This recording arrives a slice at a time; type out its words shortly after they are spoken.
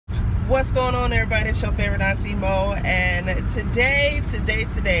What's going on, everybody? It's your favorite Auntie Mo, and today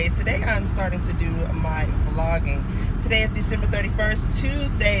I'm starting to do my vlogging. Today is December 31st,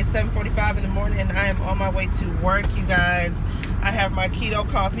 Tuesday, 7:45 in the morning, and I am on my way to work, you guys. I have my keto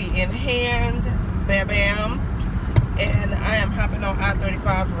coffee in hand, bam bam, and I am hopping on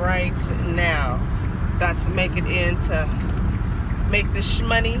I-35 right now. That's to make it in to make the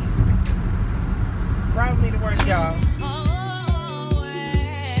shmoney. Ride with me to work, y'all.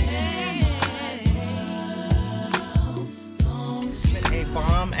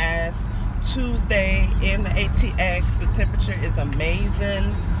 Bomb ass Tuesday in the ATX. The temperature is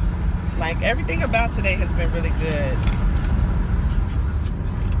amazing. Like, everything about today has been really good.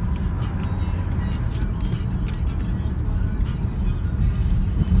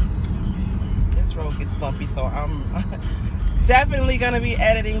 This road gets bumpy, so I'm definitely gonna be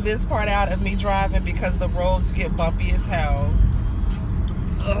editing this part out of me driving because the roads get bumpy as hell.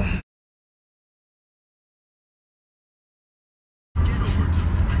 Ugh.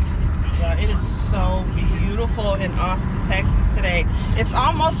 It is so beautiful in Austin, Texas today. It's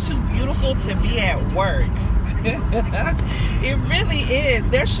almost too beautiful to be at work. It really is.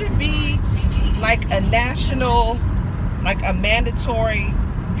 There should be like a national, like a mandatory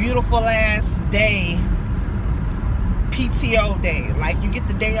beautiful ass day, PTO day. Like, you get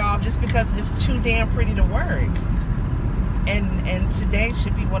the day off just because it's too damn pretty to work. And today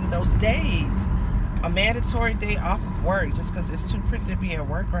should be one of those days. A mandatory day off of work just because it's too pretty to be at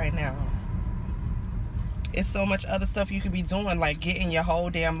work right now. It's so much other stuff you could be doing, like getting your whole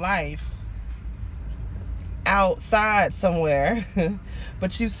damn life outside somewhere.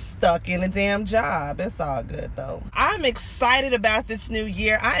 But you stuck in a damn job. It's all good though. I'm excited about this new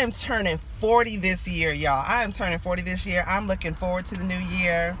year. I am turning 40 this year, y'all. I am turning 40 this year. I'm looking forward to the new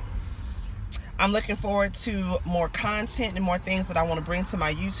year. I'm looking forward to more content and more things that I want to bring to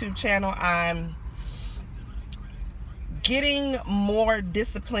my YouTube channel. I'm getting more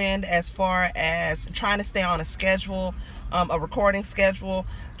disciplined as far as trying to stay on a schedule, a recording schedule,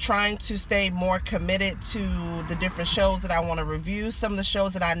 trying to stay more committed to the different shows that I want to review. Some of the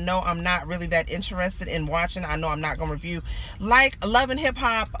shows that I know I'm not really that interested in watching, I know I'm not going to review, like Love and Hip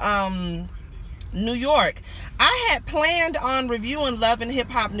Hop New York. I had planned on reviewing Love and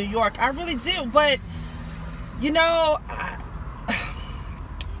Hip Hop New York. I really did, but you know,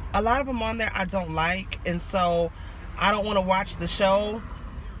 a lot of them on there I don't like, and so I don't want to watch the show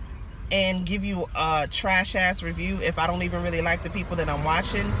and give you a trash ass review if I don't even really like the people that I'm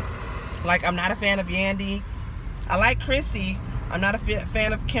watching. Like, I'm not a fan of Yandy. I like Chrissy. I'm not a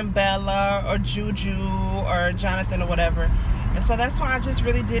fan of Kimbella or Juju or Jonathan or whatever. And so that's why I just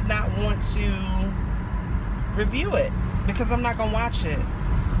really did not want to review it, because I'm not going to watch it.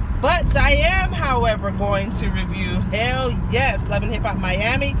 But I am, however, going to review, hell yes, Love and Hip Hop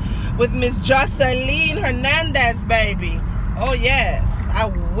Miami with Miss Jocelyn Hernandez, baby. Oh yes, I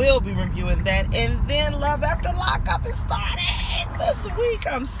will be reviewing that. And then Love After Lockup is starting this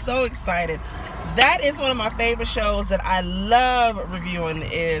week. I'm so excited. That is one of my favorite shows that I love reviewing,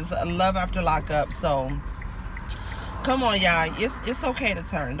 is Love After Lockup. So come on, y'all. It's okay to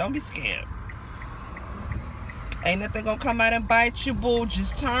turn. Don't be scared. Ain't nothing gonna come out and bite you, boo.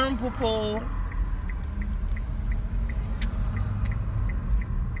 Just turn, boo-boo.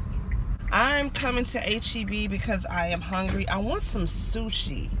 I'm coming to HEB because I am hungry. I want some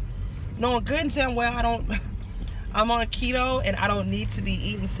sushi. Knowing good and damn well I'm on keto and I don't need to be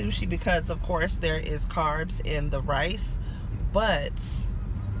eating sushi because, of course, there is carbs in the rice. But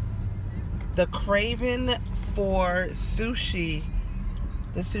the craving for sushi,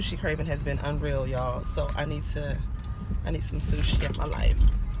 the sushi craving has been unreal, y'all. So I need some sushi in my life,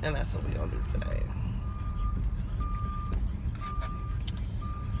 and that's what we're gonna do today.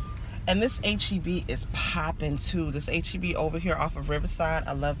 And this HEB is popping too. This HEB over here off of Riverside.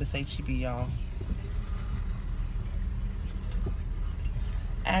 I love this HEB, y'all.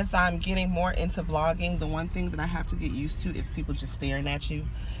 As I'm getting more into vlogging, the one thing that I have to get used to is people just staring at you,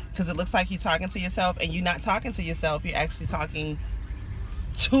 because it looks like you're talking to yourself, and you're not talking to yourself. You're actually talking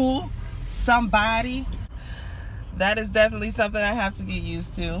to somebody. That is definitely something I have to get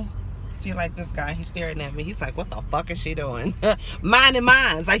used to. See, like this guy, he's staring at me. He's like, what the fuck is she doing? Minding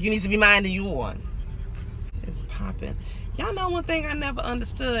mines like you need to be minding you one. It's popping. Y'all know one thing I never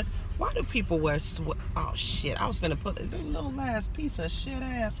understood? Why do people wear oh shit, I was finna put this little last piece of shit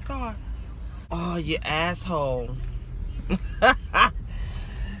ass car. Oh, you asshole.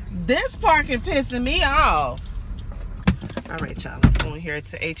 This parking pissing me off. All right, y'all, let's go in here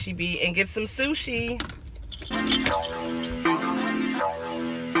to HEB and get some sushi.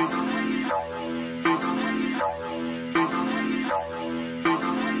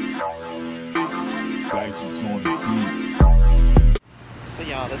 So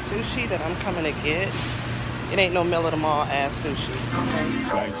y'all, the sushi that I'm coming to get, it ain't no middle of the mall ass sushi. Okay?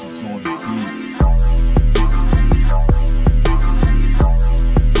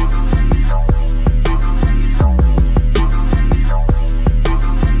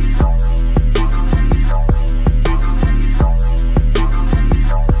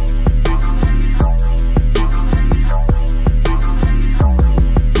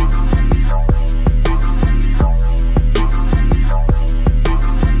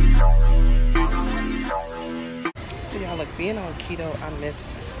 Being on keto, I miss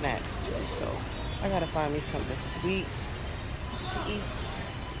snacks too, so I gotta find me something sweet to eat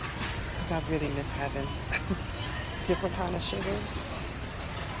because I really miss having different kind of sugars.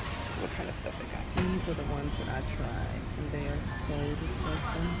 So what kind of stuff they got? These are the ones that I tried, and they are so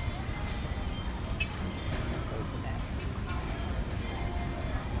disgusting. Those are nasty.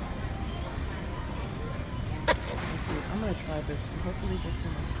 Let's see, I'm gonna try this one. Hopefully this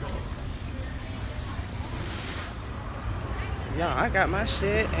one is good. Y'all, I got my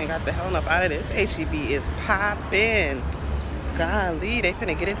shit and got the hell up out of this. HEB is poppin'. Golly, they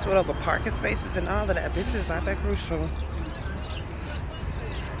finna get into it over parking spaces and all of that. Bitch, is not that crucial.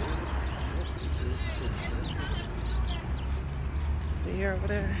 You hear over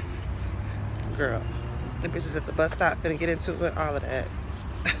there? Girl, the bitches at the bus stop finna get into it, all of that.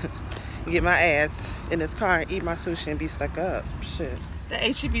 Get my ass in this car and eat my sushi and be stuck up. Shit. The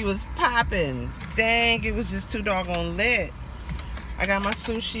HEB was poppin'. Dang, it was just too doggone lit. I got my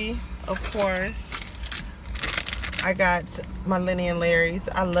sushi, of course. I got my Lenny and Larry's.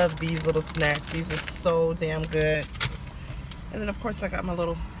 I love these little snacks. These are so damn good. And then, of course, I got my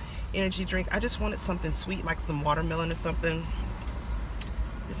little energy drink. I just wanted something sweet, like some watermelon or something.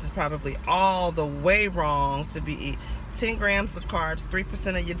 This is probably all the way wrong to be eating. 10 grams of carbs,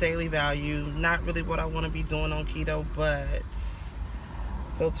 3% of your daily value. Not really what I want to be doing on keto, but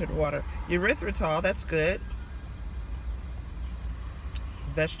filtered water. Erythritol, that's good.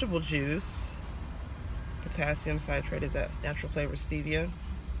 Vegetable juice, potassium citrate, is that natural flavor stevia?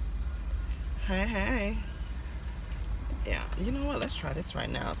 Hey, yeah, you know what, let's try this right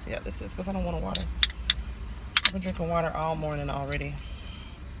now, see how this is, because I don't want water. I've been drinking water all morning already.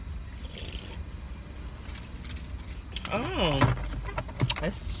 Oh,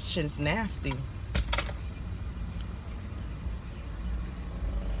 this shit is nasty.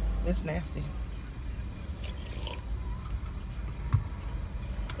 It's nasty.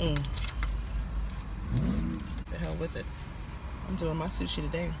 What the hell with it. I'm doing my sushi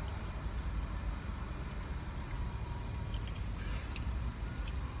today.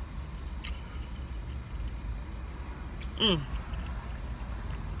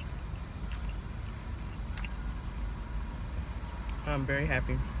 I'm very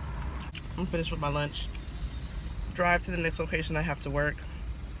happy. I'm finished with my lunch. Drive to the next location. I have to work.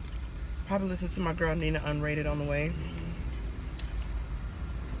 Probably listen to my girl Nina Unrated on the way.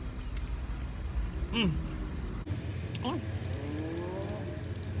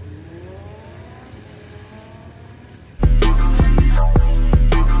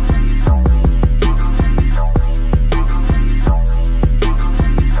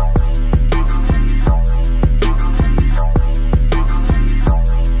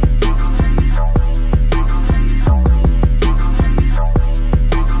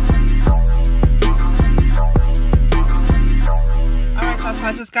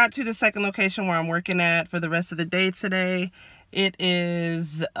 Got to the second location where I'm working at for the rest of the day today. It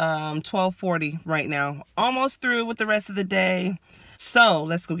is 12:40 right now. Almost through with the rest of the day. So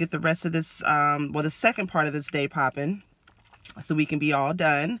let's go get the rest of this, well, the second part of this day popping, so we can be all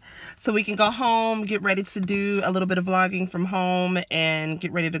done. So we can go home, get ready to do a little bit of vlogging from home, and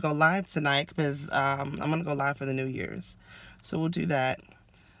get ready to go live tonight because I'm gonna go live for the New Year's. So we'll do that.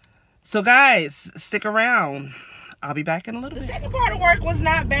 So guys, stick around. I'll be back in a little bit. The second part of work was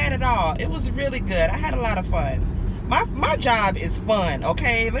not bad at all. It was really good. I had a lot of fun. My job is fun,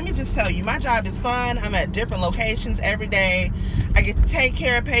 okay? Let me just tell you, my job is fun. I'm at different locations every day. I get to take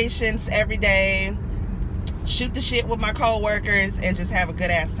care of patients every day, shoot the shit with my co-workers, and just have a good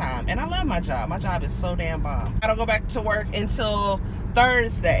ass time. And I love my job. My job is so damn bomb. I don't go back to work until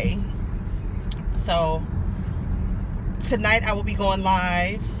Thursday. So tonight I will be going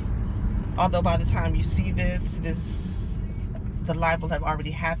live. Although by the time you see this, the live will have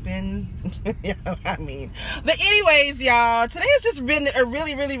already happened. You know what I mean? But anyways, y'all, today has just been a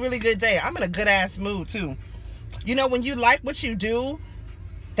really, really, really good day. I'm in a good ass mood too. You know, when you like what you do,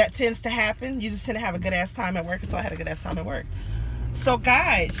 that tends to happen. You just tend to have a good ass time at work, and so I had a good ass time at work. So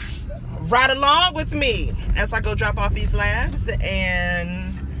guys, ride along with me as I go drop off these labs,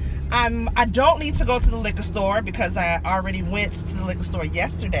 and I don't need to go to the liquor store because I already went to the liquor store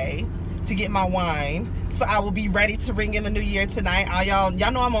yesterday to get my wine. So I will be ready to ring in the new year tonight. Y'all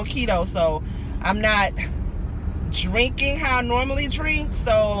know I'm on keto, so I'm not drinking how I normally drink.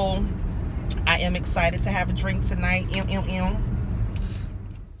 So I am excited to have a drink tonight.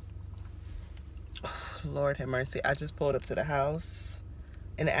 Lord have mercy. I just pulled up to the house.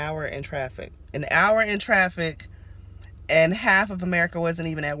 An hour in traffic. An hour in traffic. And half of America wasn't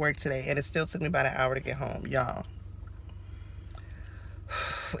even at work today. And it still took me about an hour to get home. Y'all.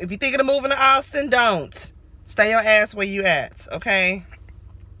 If you're thinking of moving to Austin, don't. Stay your ass where you at. Okay?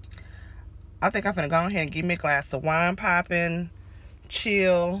 I think I'm finna go ahead and give me a glass of wine popping.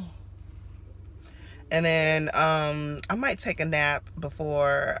 Chill. And then I might take a nap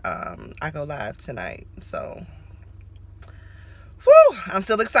before I go live tonight. So, whew, I'm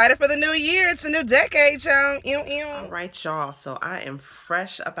still excited for the new year. It's a new decade, y'all. All right, y'all. So I am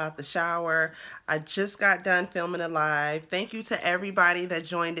fresh about the shower. I just got done filming a live. Thank you to everybody that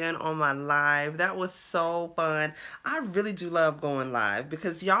joined in on my live. That was so fun. I really do love going live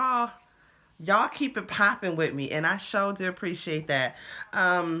because y'all keep it popping with me, and I sure do appreciate that.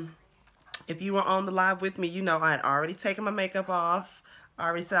 If you were on the live with me, you know I had already taken my makeup off,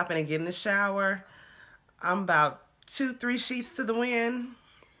 already stopping and getting in the shower. I'm about 2-3 sheets to the wind.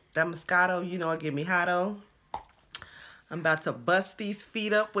 That Moscato, you know, it give me hotto. I'm about to bust these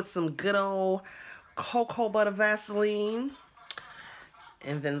feet up with some good old cocoa butter Vaseline.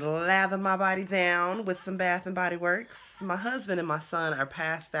 And then lather my body down with some Bath and Body Works. My husband and my son are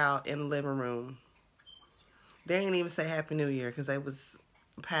passed out in the living room. They didn't even say Happy New Year because they was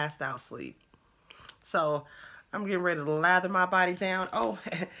passed out sleep. So I'm getting ready to lather my body down. Oh,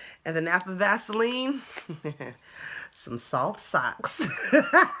 and then after Vaseline, some soft socks.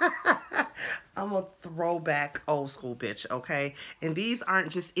 I'm a throwback old school bitch, okay? And these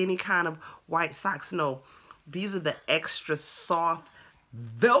aren't just any kind of white socks. No, these are the extra soft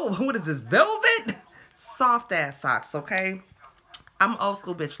velvet. What is this? Velvet? Soft ass socks, okay? I'm an old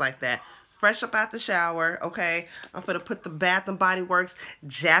school bitch like that. Fresh up out the shower, okay? I'm gonna put the Bath and Body Works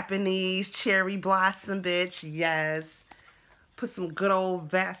Japanese cherry blossom, bitch. Yes. Put some good old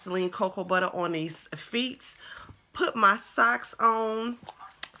Vaseline cocoa butter on these feet. Put my socks on.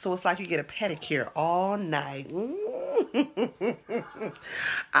 So it's like you get a pedicure all night.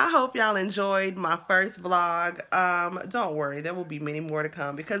 I hope y'all enjoyed my first vlog. Don't worry, there will be many more to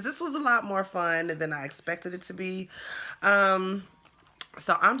come because this was a lot more fun than I expected it to be.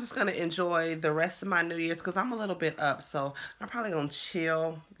 So I'm just going to enjoy the rest of my New Year's because I'm a little bit up. So I'm probably going to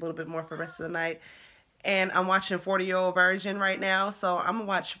chill a little bit more for the rest of the night. And I'm watching 40-Year-Old Virgin right now. So I'm going to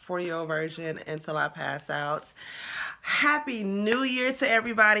watch 40-Year-Old Virgin until I pass out. Happy New Year to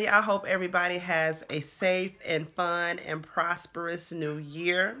everybody. I hope everybody has a safe and fun and prosperous New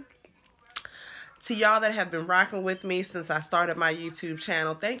Year. To y'all that have been rocking with me since I started my YouTube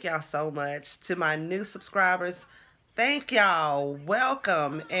channel, thank y'all so much. To my new subscribers, thank y'all.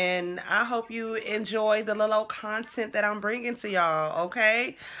 Welcome. And I hope you enjoy the little content that I'm bringing to y'all,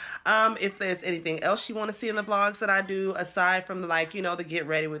 okay? If there's anything else you want to see in the vlogs that I do, aside from, like, you know, the get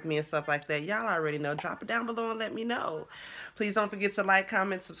ready with me and stuff like that, y'all already know. Drop it down below and let me know. Please don't forget to like,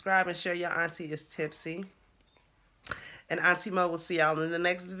 comment, subscribe, and share your auntie is tipsy. And Auntie Mo will see y'all in the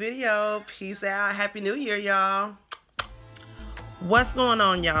next video. Peace out. Happy New Year, y'all. What's going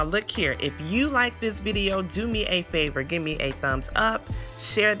on, y'all? Look here. If you like this video, do me a favor. Give me a thumbs up.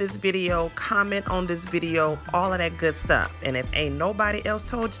 Share this video. Comment on this video. All of that good stuff. And if ain't nobody else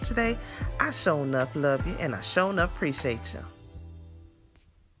told you today, I sure enough love you and I sure enough appreciate you.